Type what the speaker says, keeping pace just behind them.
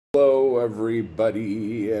Hello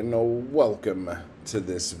everybody and welcome to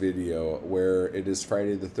this video where it is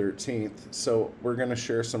Friday the 13th. So we're going to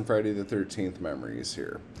share some Friday the 13th memories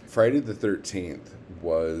here. Friday the 13th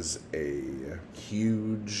was a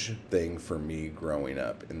huge thing for me growing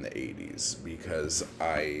up in the 80s because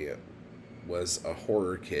I was a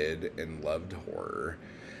horror kid and loved horror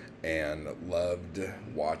and loved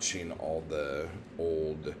watching all the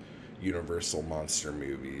old Universal monster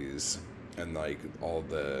movies and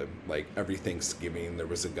every Thanksgiving there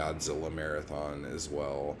was a Godzilla marathon as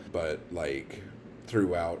well. But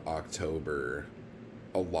throughout October,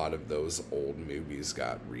 a lot of those old movies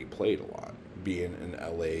got replayed a lot. Being an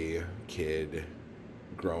LA kid,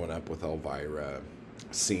 growing up with Elvira,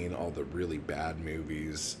 seeing all the really bad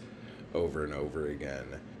movies over and over again.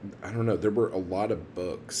 I don't know, there were a lot of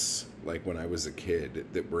books when I was a kid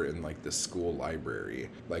that were in the school library.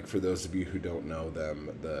 For those of you who don't know them,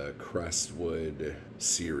 the Crestwood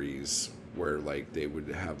series, where they would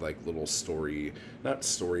have little not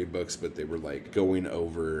storybooks, but they were going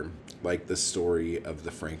over the story of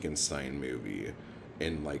the Frankenstein movie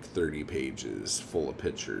in 30 pages full of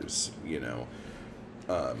pictures,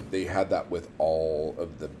 they had that with all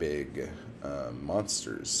of the big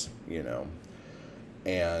monsters,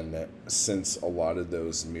 and since a lot of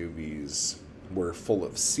those movies were full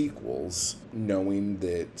of sequels, knowing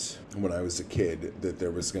that when I was a kid that there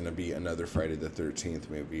was going to be another Friday the 13th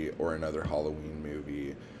movie or another Halloween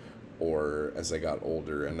movie, or as I got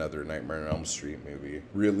older, another Nightmare on Elm Street movie,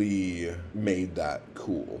 really made that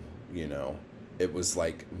cool, It was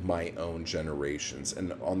my own generations.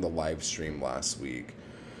 And on the live stream last week,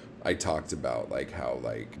 I talked about how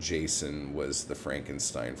Jason was the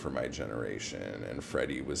Frankenstein for my generation and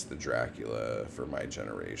Freddy was the Dracula for my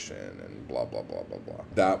generation and blah blah blah blah blah.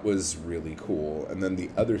 That was really cool. And then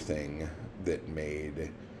the other thing that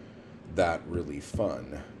made that really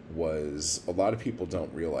fun was, a lot of people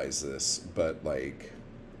don't realize this, but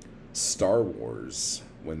Star Wars,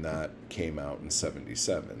 when that came out in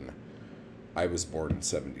 77, I was born in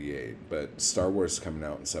 78, but Star Wars coming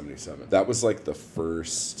out in 77. That was the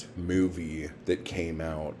first movie that came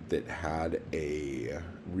out that had a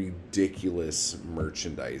ridiculous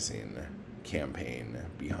merchandising campaign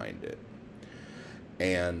behind it.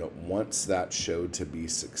 And once that showed to be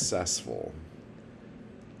successful,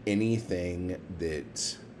 anything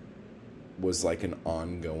that was an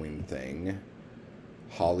ongoing thing,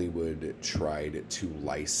 Hollywood tried to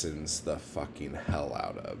license the fucking hell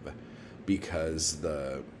out of. Because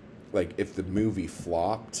if the movie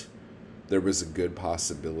flopped, there was a good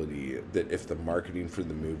possibility that if the marketing for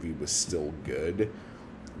the movie was still good,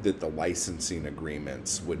 that the licensing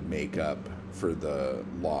agreements would make up for the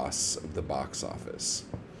loss of the box office.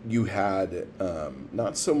 You had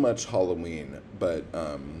not so much Halloween, but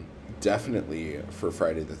definitely for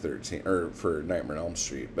Friday the 13th, or for Nightmare on Elm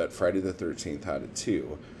Street, but Friday the 13th had it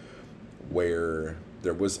too, where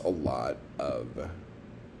there was a lot of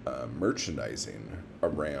merchandising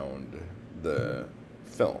around the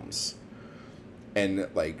films. And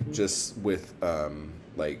just with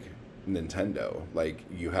Nintendo,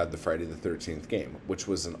 you had the Friday the 13th game, which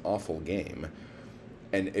was an awful game.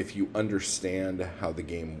 And if you understand how the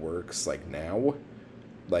game works now,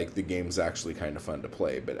 the game's actually kind of fun to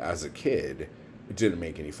play. But as a kid, it didn't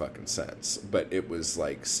make any fucking sense. But it was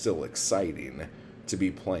still exciting to be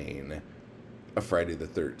playing a Friday the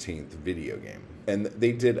 13th video game. And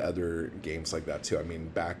they did other games like that too. I mean,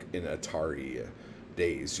 back in Atari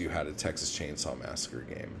days, you had a Texas Chainsaw Massacre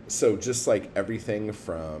game. So just everything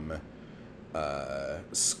from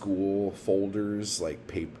school folders,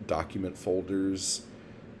 paper document folders,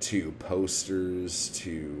 to posters,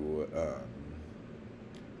 to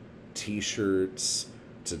t-shirts,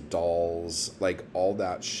 to dolls, all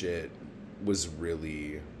that shit was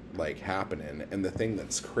really happening. And the thing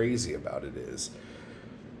that's crazy about it is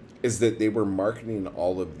that they were marketing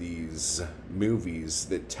all of these movies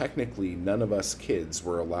that technically none of us kids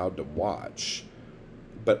were allowed to watch,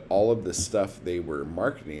 but all of the stuff they were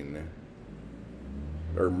marketing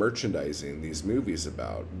or merchandising these movies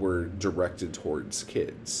about were directed towards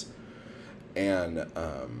kids. And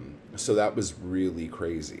so that was really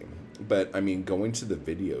crazy. But I mean, going to the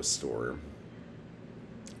video store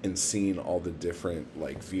and seeing all the different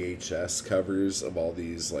VHS covers of all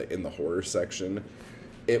these in the horror section,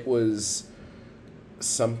 it was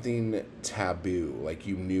something taboo.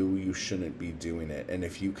 You knew you shouldn't be doing it. And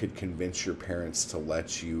if you could convince your parents to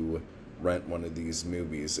let you rent one of these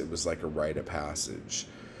movies, it was a rite of passage.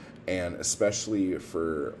 And especially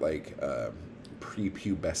for a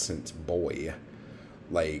prepubescent boy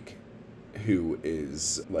who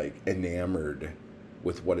is enamored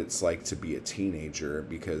with what it's like to be a teenager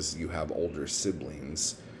because you have older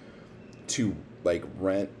siblings, to like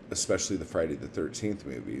rent especially the Friday the 13th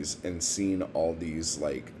movies and seeing all these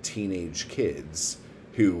like teenage kids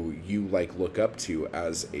who you like look up to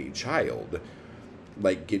as a child,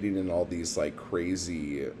 like getting in all these like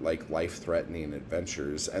crazy like life-threatening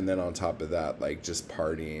adventures, and then on top of that like just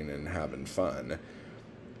partying and having fun.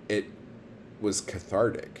 It was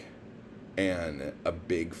cathartic and a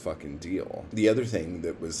big fucking deal. The other thing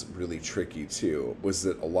that was really tricky too was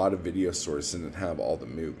that a lot of video stores didn't have all the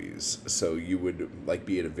movies, so you would like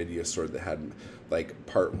be at a video store that had like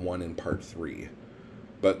part 1 and part 3,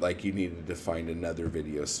 but like you needed to find another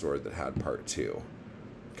video store that had part 2,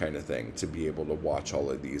 kind of thing, to be able to watch all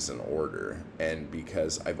of these in order. And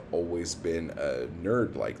because I've always been a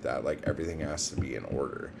nerd like that, like everything has to be in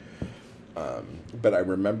order. But I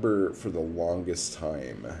remember for the longest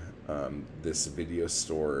time, this video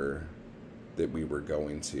store that we were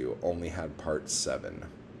going to only had part 7.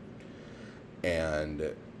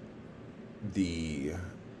 And the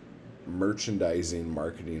merchandising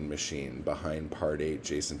marketing machine behind part 8,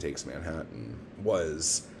 Jason Takes Manhattan,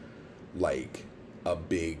 was like a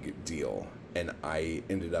big deal. And I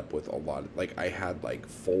ended up with a lot of, like, I had like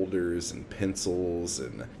folders and pencils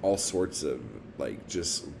and all sorts of like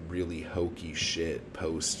just really hokey shit,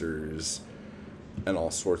 posters and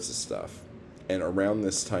all sorts of stuff. And around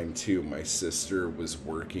this time too, my sister was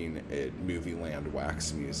working at Movieland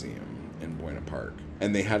Wax Museum in Buena Park,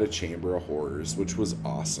 and they had a Chamber of Horrors, which was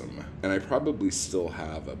awesome. And I probably still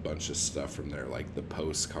have a bunch of stuff from there, like the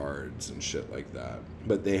postcards and shit like that.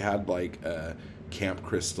 But they had like a Camp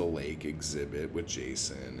Crystal Lake exhibit with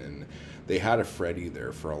Jason, and they had a Freddy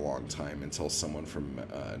there for a long time until someone from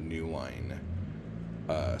New Line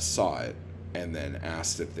saw it and then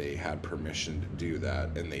asked if they had permission to do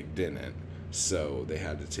that, and they didn't, so they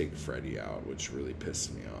had to take Freddy out, which really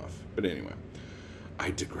pissed me off. But anyway,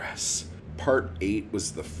 I digress. Part 8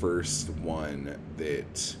 was the first one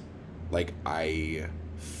that like I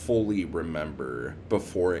fully remember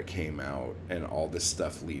before it came out and all this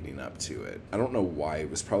stuff leading up to it. I don't know why.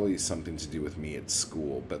 It was probably something to do with me at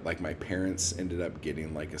school, but like my parents ended up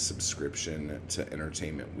getting like a subscription to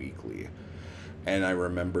Entertainment Weekly. And I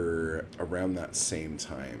remember around that same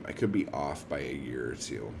time, I could be off by a year or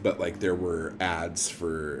two, but like there were ads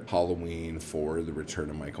for Halloween 4, The Return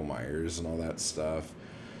of Michael Myers and all that stuff.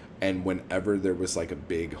 And whenever there was like a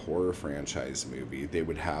big horror franchise movie, they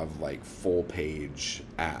would have like full page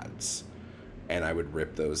ads, and I would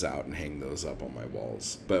rip those out and hang those up on my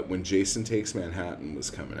walls. But when Jason Takes Manhattan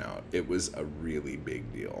was coming out, it was a really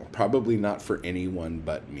big deal. Probably not for anyone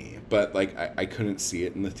but me, but like I couldn't see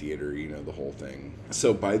it in the theater, you know, the whole thing.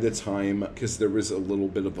 So by the time, because there was a little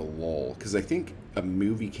bit of a lull, because I think a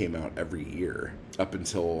movie came out every year up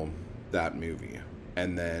until that movie,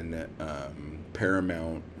 and then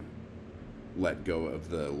Paramount let go of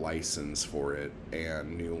the license for it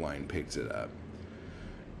and New Line picked it up.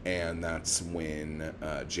 And that's when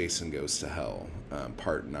Jason Goes to Hell,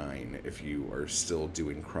 part 9, if you are still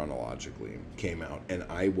doing chronologically, came out. And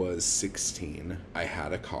I was 16. I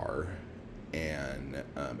had a car, and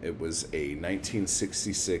it was a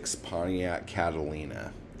 1966 Pontiac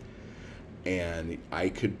Catalina. And I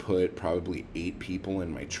could put probably 8 people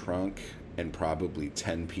in my trunk and probably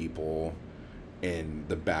 10 people in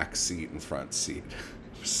the back seat and front seat.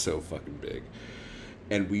 It was so fucking big.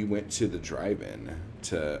 And we went to the drive-in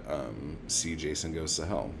to see Jason Goes to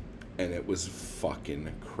Hell. And it was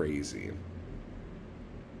fucking crazy.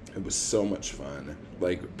 It was so much fun.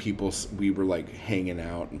 Like, people, we were like hanging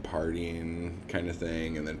out and partying kind of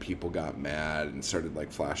thing. And then people got mad and started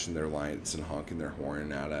like flashing their lights and honking their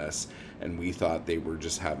horn at us. And we thought they were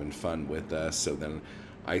just having fun with us. So then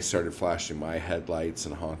I started flashing my headlights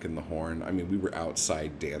and honking the horn. I mean, we were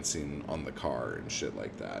outside dancing on the car and shit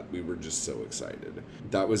like that. We were just so excited.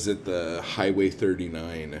 That was at the Highway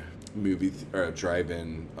 39 movie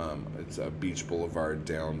drive-in. It's Beach Boulevard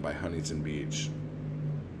down by Huntington Beach,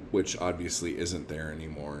 which obviously isn't there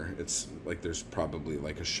anymore. It's like there's probably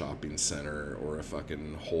like a shopping center or a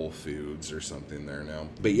fucking Whole Foods or something there now.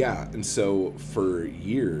 But yeah, and so for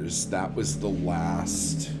years, that was the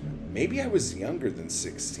last... Maybe I was younger than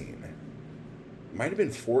 16. Might have been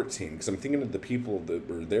 14, because I'm thinking of the people that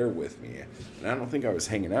were there with me. And I don't think I was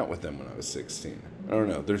hanging out with them when I was 16. I don't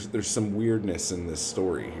know. There's some weirdness in this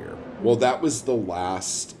story here. Well, that was the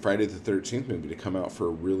last Friday the 13th movie to come out for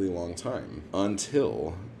a really long time.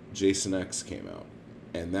 Until Jason X came out.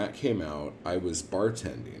 And that came out, I was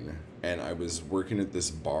bartending. And I was working at this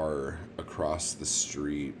bar across the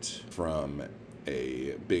street from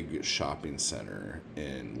a big shopping center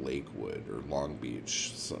in Lakewood or Long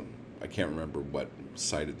Beach, I can't remember what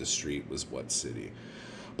side of the street was what city.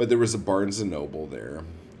 But there was a Barnes & Noble there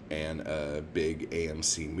and a big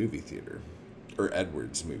AMC movie theater, or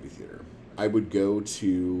Edwards movie theater. I would go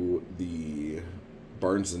to the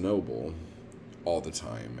Barnes & Noble all the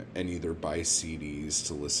time and either buy CDs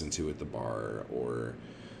to listen to at the bar or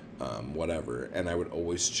whatever. And I would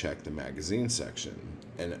always check the magazine section.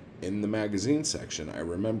 And in the magazine section, I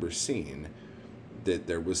remember seeing that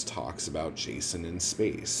there was talks about Jason in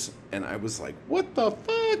space. And I was like, what the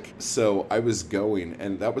fuck? So I was going,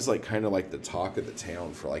 and that was like kind of like the talk of the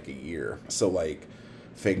town for like a year. So like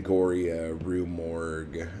Fangoria, Rue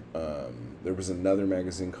Morgue, there was another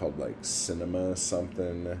magazine called like Cinema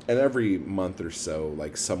something. And every month or so,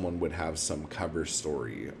 like someone would have some cover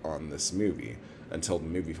story on this movie until the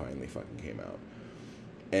movie finally fucking came out.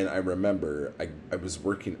 And I remember I was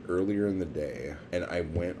working earlier in the day, and I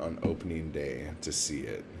went on opening day to see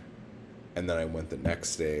it. And then I went the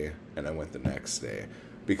next day, and I went the next day.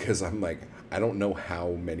 Because I'm like, I don't know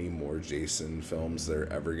how many more Jason films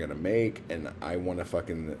they're ever going to make, and I want to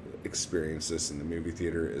fucking experience this in the movie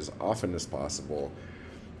theater as often as possible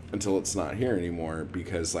until it's not here anymore,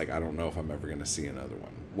 because, like, I don't know if I'm ever going to see another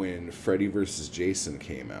one. When Freddy vs. Jason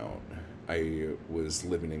came out, I was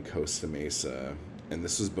living in Costa Mesa, and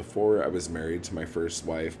this was before I was married to my first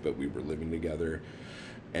wife, but we were living together,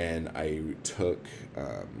 and I took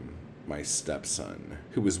my stepson,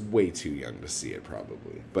 who was way too young to see it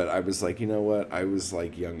probably. But I was like, you know what? I was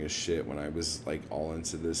like young as shit when I was like all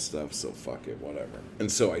into this stuff, so fuck it, whatever. And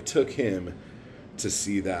so I took him to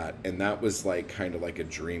see that, and that was like kind of like a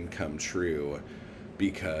dream come true,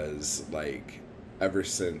 because like ever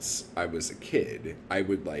since I was a kid, I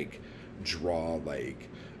would like draw like,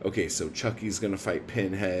 okay, so Chucky's gonna fight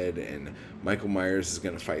Pinhead, and Michael Myers is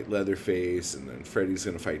gonna fight Leatherface, and then Freddy's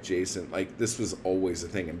gonna fight Jason. Like, this was always a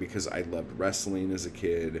thing. And because I loved wrestling as a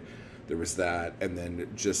kid, there was that. And then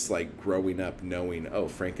just like growing up knowing, oh,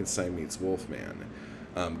 Frankenstein meets Wolfman,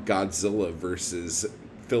 Godzilla versus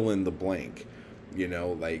fill in the blank, you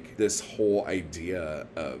know, like this whole idea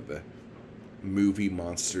of movie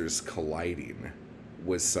monsters colliding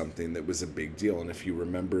was something that was a big deal. And if you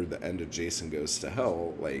remember the end of Jason Goes to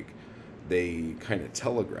Hell, like they kind of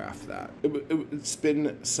telegraphed that. It's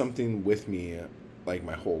been something with me like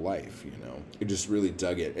my whole life, you know. I just really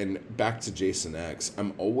dug it. And back to Jason X,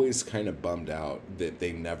 I'm always kind of bummed out that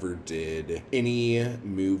they never did any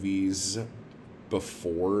movies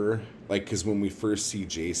before, like, because when we first see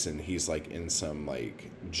Jason, he's like in some like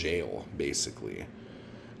jail basically,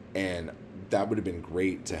 and that would have been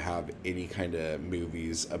great to have any kind of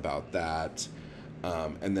movies about that.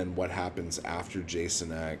 And then what happens after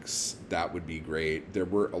Jason X, that would be great. There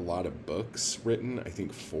were a lot of books written, I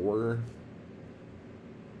think 4,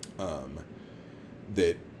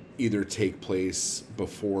 that either take place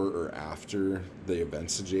before or after the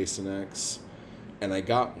events of Jason X. And I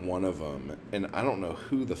got one of them, and I don't know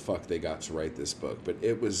who the fuck they got to write this book, but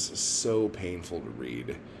it was so painful to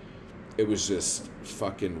read. It was just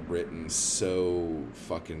fucking written so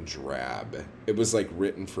fucking drab. It was like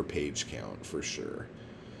written for page count for sure.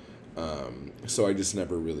 So I just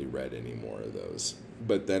never really read any more of those.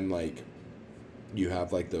 But then like you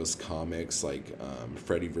have like those comics like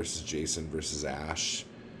Freddy versus Jason versus Ash.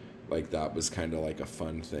 Like that was kind of like a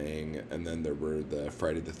fun thing. And then there were the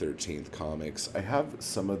Friday the 13th comics. I have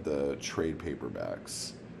some of the trade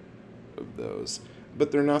paperbacks of those,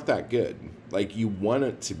 but they're not that good. Like, you want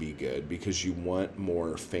it to be good because you want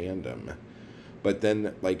more fandom. But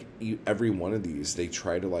then, like, every one of these, they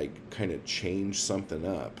try to, like, kind of change something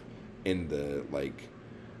up in the, like,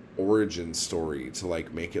 origin story to,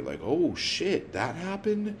 like, make it like, oh, shit, that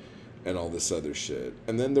happened? And all this other shit.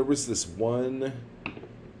 And then there was this one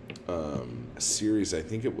series, I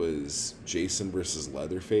think it was Jason versus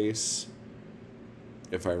Leatherface,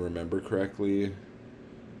 if I remember correctly.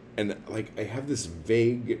 And, like, I have this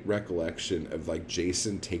vague recollection of, like,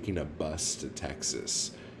 Jason taking a bus to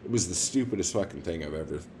Texas. It was the stupidest fucking thing I've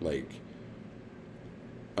ever, like,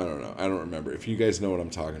 I don't know. I don't remember. If you guys know what I'm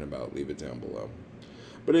talking about, leave it down below.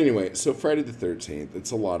 But anyway, so Friday the 13th,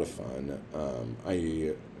 it's a lot of fun.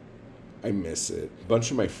 I miss it. A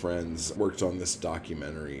bunch of my friends worked on this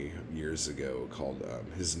documentary years ago called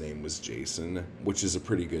His Name Was Jason, which is a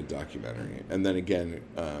pretty good documentary. And then again,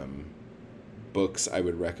 books I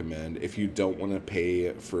would recommend if you don't want to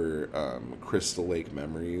pay for Crystal Lake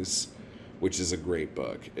Memories, which is a great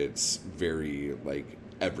book. It's very like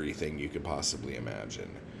everything you could possibly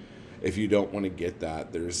imagine. If you don't want to get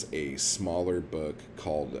that, there's a smaller book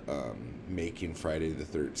called Making Friday the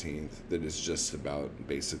 13th that is just about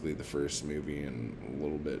basically the first movie and a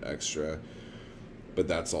little bit extra, but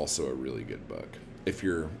that's also a really good book. if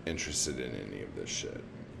you're interested in any of this shit.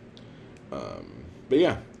 But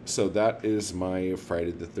yeah, so that is my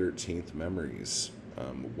Friday the 13th memories.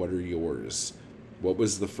 What are yours? What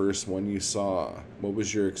was the first one you saw? What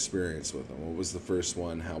was your experience with them? What was the first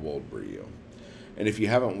one? How old were you? And if you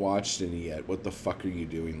haven't watched any yet, what the fuck are you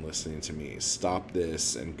doing listening to me? Stop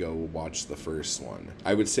this and go watch the first one.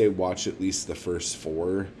 I would say watch at least the first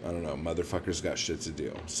 4. I don't know, motherfuckers got shit to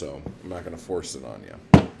do, so I'm not going to force it on you.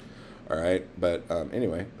 All right, but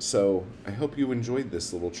anyway, so I hope you enjoyed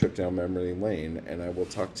this little trip down memory lane, and I will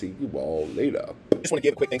talk to you all later. I just want to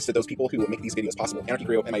give a quick thanks to those people who make these videos possible. Anarchy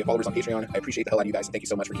Crew and my followers on Patreon. I appreciate the hell out of you guys. Thank you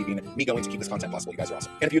so much for keeping me going to keep this content possible. You guys are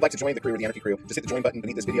awesome. And if you'd like to join the crew or the Anarchy Crew, just hit the join button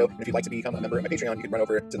beneath this video. And if you'd like to become a member of my Patreon, you can run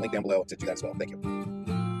over to the link down below to do that as well. Thank you.